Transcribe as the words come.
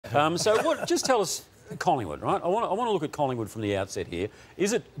Just tell us Collingwood, right? I want to look at Collingwood from the outset here.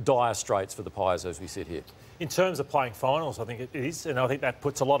 Is it dire straits for the Pies as we sit here? In terms of playing finals, I think it is, and I think that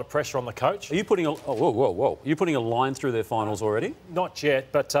puts a lot of pressure on the coach. Are you putting whoa. Are you putting a line through their finals already? Not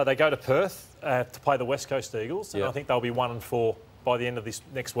yet, but they go to Perth to play the West Coast Eagles, and I think they'll be 1-4 by the end of this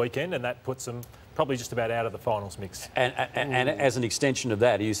next weekend, and that puts them probably just about out of the finals mix. And as an extension of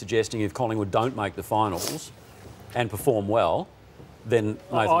that, are you suggesting if Collingwood don't make the finals and perform well, then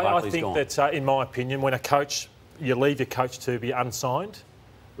Nathan Buckley's gone? I think that, in my opinion, when a coach, you leave your coach to be unsigned,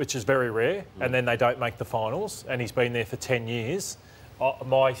 which is very rare, and then they don't make the finals, and he's been there for 10 years,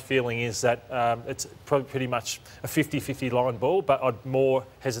 my feeling is that it's probably pretty much a 50-50 line ball, but I'd more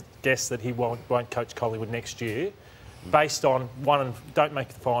guess that he won't coach Collingwood next year. Based on don't make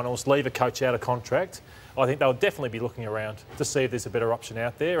the finals, leave a coach out of contract, I think they'll definitely be looking around to see if there's a better option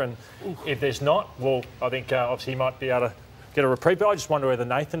out there. And if there's not, well, I think obviously he might be able to get a reprieve. But I just wonder whether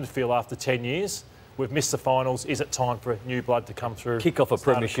Nathan would feel after 10 years, we've missed the finals, is it time for new blood to come through? Kick off a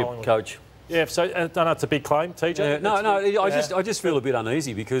premiership coach. Yeah, so I don't know, it's a big claim, TJ. I just feel a bit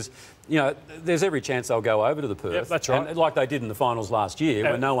uneasy because, you know, there's every chance they'll go over to the Perth. Yep, that's right. And like they did in the finals last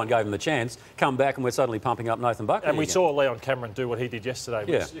year when no one gave them the chance, come back and we're suddenly pumping up Nathan Buckley. And we saw Leon Cameron do what he did yesterday,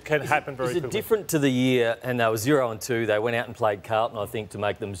 which can happen very quickly. Is it different to the year, and they were 0-2, they went out and played Carlton, I think, to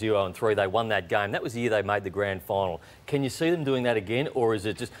make them 0-3. They won that game. That was the year they made the grand final. Can you see them doing that again, or is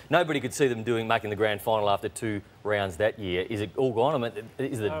it just nobody could see them making the grand final after 2 rounds that year? Is it all gone? I mean,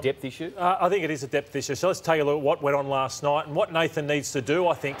 is it a depth issue? I think it is a depth issue. So let's take a look at what went on last night and what Nathan needs to do,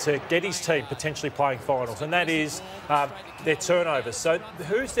 I think, to get his team potentially playing finals, and that is their turnovers. So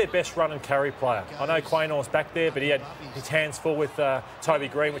who's their best run and carry player? I know Quaynor's back there, but he had his hands full with Toby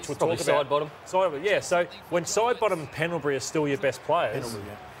Green, which we'll talk about. Side bottom. Yeah, so when side bottom and Pendlebury are still your best players,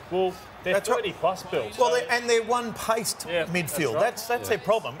 well, they're 30-plus builds. Well, they're one-paced midfield. That's their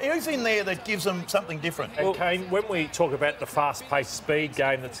problem. Who's in there that gives them something different? And Kane, when we talk about the fast-paced speed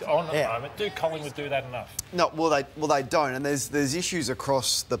game that's on at the moment, do Collingwood do that enough? No, they don't, and there's issues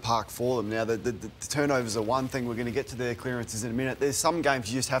across the park for them. Now, the turnovers are one thing. We're going to get to their clearances in a minute. There's some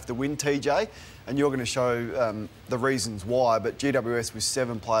games you just have to win, TJ, and you're going to show the reasons why, but GWS with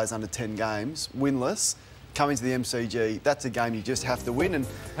 7 players under 10 games, winless, coming to the MCG, that's a game you just have to win, and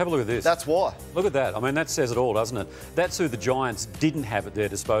have a look at this. That's why. Look at that. I mean, that says it all, doesn't it? That's who the Giants didn't have at their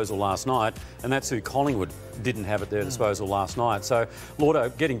disposal last night, and that's who Collingwood didn't have at their disposal last night. So, Lordo,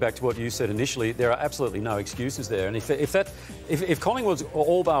 getting back to what you said initially, there are absolutely no excuses there. And if Collingwood's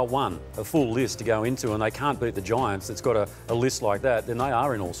all bar one a full list to go into and they can't beat the Giants that's got a list like that, then they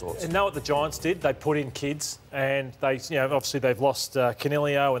are in all sorts. And know what the Giants did? They put in kids, and they, obviously they've lost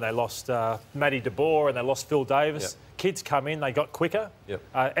Canelio, and they lost Matty DeBoer, and they lost Phil Davis. Yep. Kids come in, they got quicker. Yep.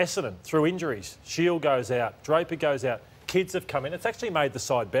 Essendon, through injuries. Shield goes out. Draper goes out. Kids have come in. It's actually made the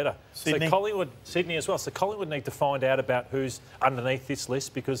side better. Sydney. So Sydney as well. So Collingwood need to find out about who's underneath this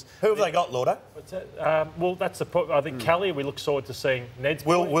list because... Who have they got, Lordo? Well, that's the point. I think Kelly, we look forward to seeing Ned's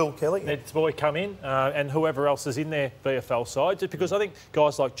Will Kelly. Ned's boy come in and whoever else is in their VFL side. Just because I think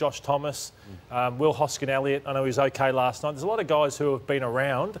guys like Josh Thomas, Will Hoskin-Elliott, I know he was okay last night. There's a lot of guys who have been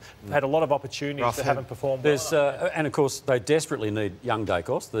around, had a lot of opportunities that haven't performed well. And, of course, they desperately need young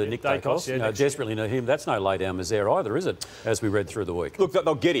Dacos, Nick Dacos. Desperately need him. That's no lay-down misère either, is it, as we read through the week? Look,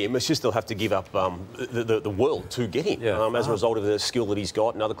 they'll get him. It's just they'll have to give up the world to get him as a result of the skill that he's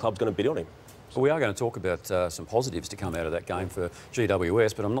got. Another club's going to bid on him. But we are going to talk about some positives to come out of that game for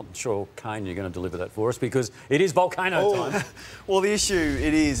GWS, but I'm not sure, Kane, you're going to deliver that for us because it is volcano time. Well, the issue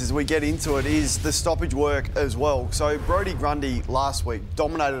it is, as we get into it, is the stoppage work as well. So Brodie Grundy last week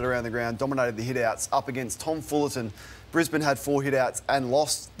dominated around the ground, dominated the hit-outs up against Tom Fullerton. Brisbane had 4 hit-outs and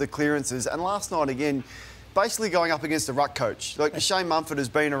lost the clearances. And last night, again, basically going up against a ruck coach. Like, Shane Mumford has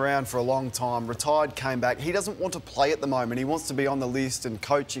been around for a long time, retired, came back. He doesn't want to play at the moment. He wants to be on the list and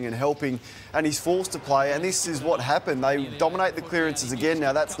coaching and helping, and he's forced to play, and this is what happened. They dominate the clearances again.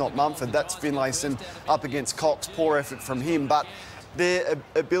 Now, that's not Mumford, that's Finlayson up against Cox. Poor effort from him, but their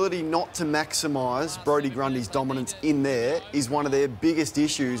ability not to maximise Brodie Grundy's dominance in there is one of their biggest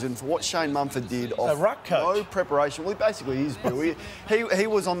issues. And for what Shane Mumford did off no preparation, well, he basically is, Bill. He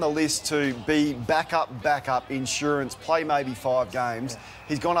was on the list to be backup insurance, play maybe 5 games.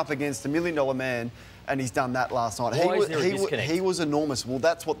 He's gone up against $1 million man, and he's done that last night. He was enormous. Well,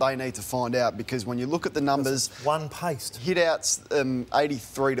 that's what they need to find out, because when you look at the numbers, one-paced hit-outs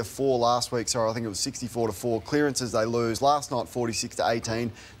 83-4 last week. Sorry, I think it was 64-4. Clearances they lose. Last night 46-18.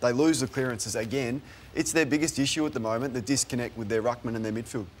 They lose the clearances again. It's their biggest issue at the moment, the disconnect with their ruckman and their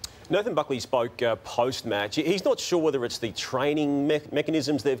midfield. Nathan Buckley spoke post-match. He's not sure whether it's the training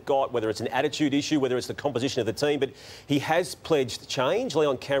mechanisms they've got, whether it's an attitude issue, whether it's the composition of the team, but he has pledged change.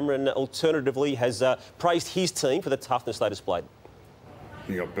 Leon Cameron, alternatively, has praised his team for the toughness they displayed.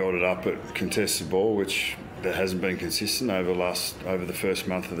 You got belted up at contested ball, which that hasn't been consistent over the first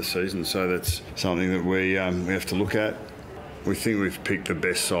month of the season. So that's something that we have to look at. We think we've picked the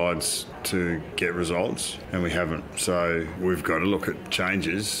best sides to get results, and we haven't. So we've got to look at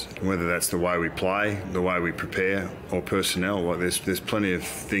changes, whether that's the way we play, the way we prepare, or personnel. Like there's plenty of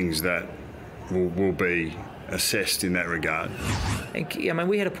things that will be assessed in that regard. I mean,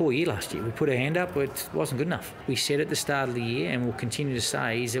 we had a poor year last year. We put our hand up, but it wasn't good enough. We said at the start of the year, and we'll continue to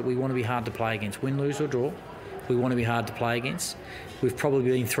say, is that we want to be hard to play against. Win, lose or draw, we want to be hard to play against. We've probably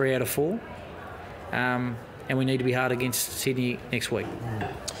been 3 out of 4. And we need to be hard against Sydney next week.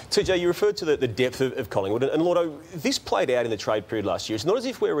 TJ, you referred to the depth of Collingwood, and Lordo, this played out in the trade period last year. It's not as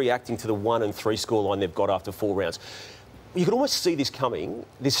if we're reacting to the 1 and 3 scoreline they've got after 4 rounds. You can almost see this coming,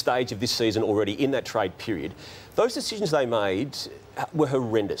 this stage of this season already in that trade period. Those decisions they made were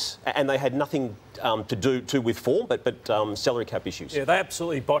horrendous, and they had nothing to do with form, but salary cap issues. Yeah, they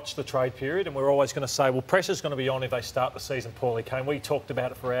absolutely botched the trade period, and we're always going to say, well, pressure's going to be on if they start the season poorly, Kane. We talked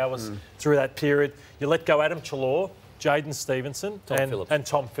about it for hours through that period. You let go Adam Treloar, Jaden Stevenson and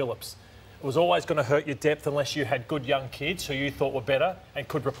Tom Phillips. It was always going to hurt your depth unless you had good young kids who you thought were better and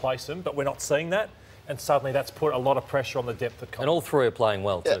could replace them, but we're not seeing that. And suddenly that's put a lot of pressure on the depth of Collingwood. And all 3 are playing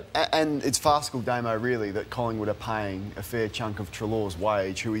well too. Yeah, and it's farcical, Damo, really, that Collingwood are paying a fair chunk of Treloar's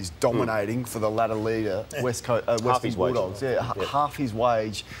wage, who is dominating for the ladder leader, Western Bulldogs. Half his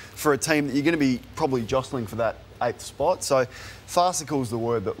wage for a team that you're going to be probably jostling for that 8th spot. So farcical is the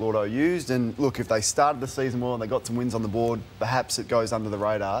word that Lordo used. And look, if they started the season well and they got some wins on the board, perhaps it goes under the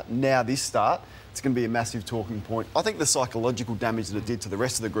radar. Now this start, it's going to be a massive talking point. I think the psychological damage that it did to the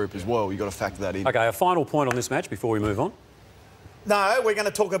rest of the group as well, you've got to factor that in. OK, a final point on this match before we move on. No, we're going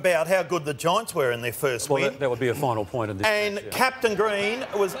to talk about how good the Giants were in their first win. That would be a final point in this And match, yeah. Captain Green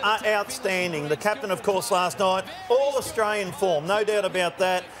was outstanding. The captain, of course, last night, all Australian form, no doubt about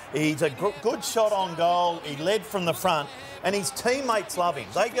that. He's a good shot on goal. He led from the front. And his teammates love him.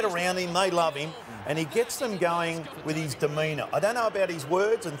 They get around him, they love him. And he gets them going with his demeanour. I don't know about his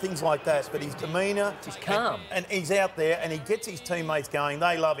words and things like that, but his demeanour... He's calm. And he's out there and he gets his teammates going.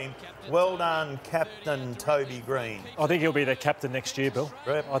 They love him. Well done, Captain Toby Green. I think he'll be their captain next year, Bill.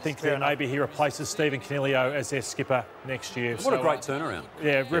 Yep. I think maybe he replaces Stephen Caniglio as their skipper next year. What a great turnaround.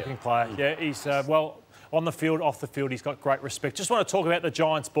 Yeah, ripping player. Yeah, he's, on the field, off the field, he's got great respect. Just want to talk about the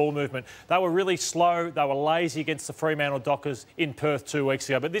Giants' ball movement. They were really slow. They were lazy against the Fremantle Dockers in Perth 2 weeks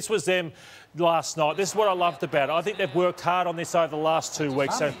ago. But this was them last night. This is what I loved about it. I think they've worked hard on this over the last 2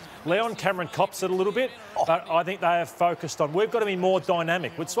 weeks. So Leon Cameron cops it a little bit, but I think they have focused on, we've got to be more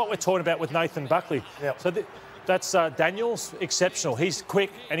dynamic. It's what we're talking about with Nathan Buckley. Yep. So that's Daniels, exceptional. He's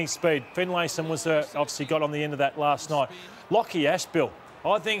quick and he's speed. Finlayson was obviously got on the end of that last night. Lockie Ashbill.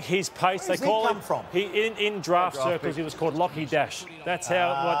 I think his pace, Where's they call he him come from? In draft circles, he was called Lockie Dash. That's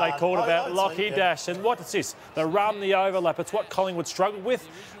how what they called about Lockie Dash. And what is this? The run, the overlap. It's what Collingwood struggled with.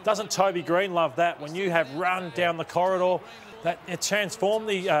 Doesn't Toby Green love that? When you have run down the corridor, that it transformed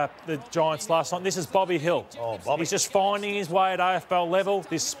the Giants last night. This is Bobby Hill. Oh, Bobby. He's just finding his way at AFL level.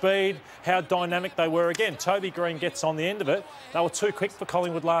 This speed, how dynamic they were. Again, Toby Green gets on the end of it. They were too quick for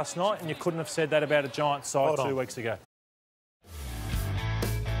Collingwood last night, and you couldn't have said that about a Giants side 2 weeks ago.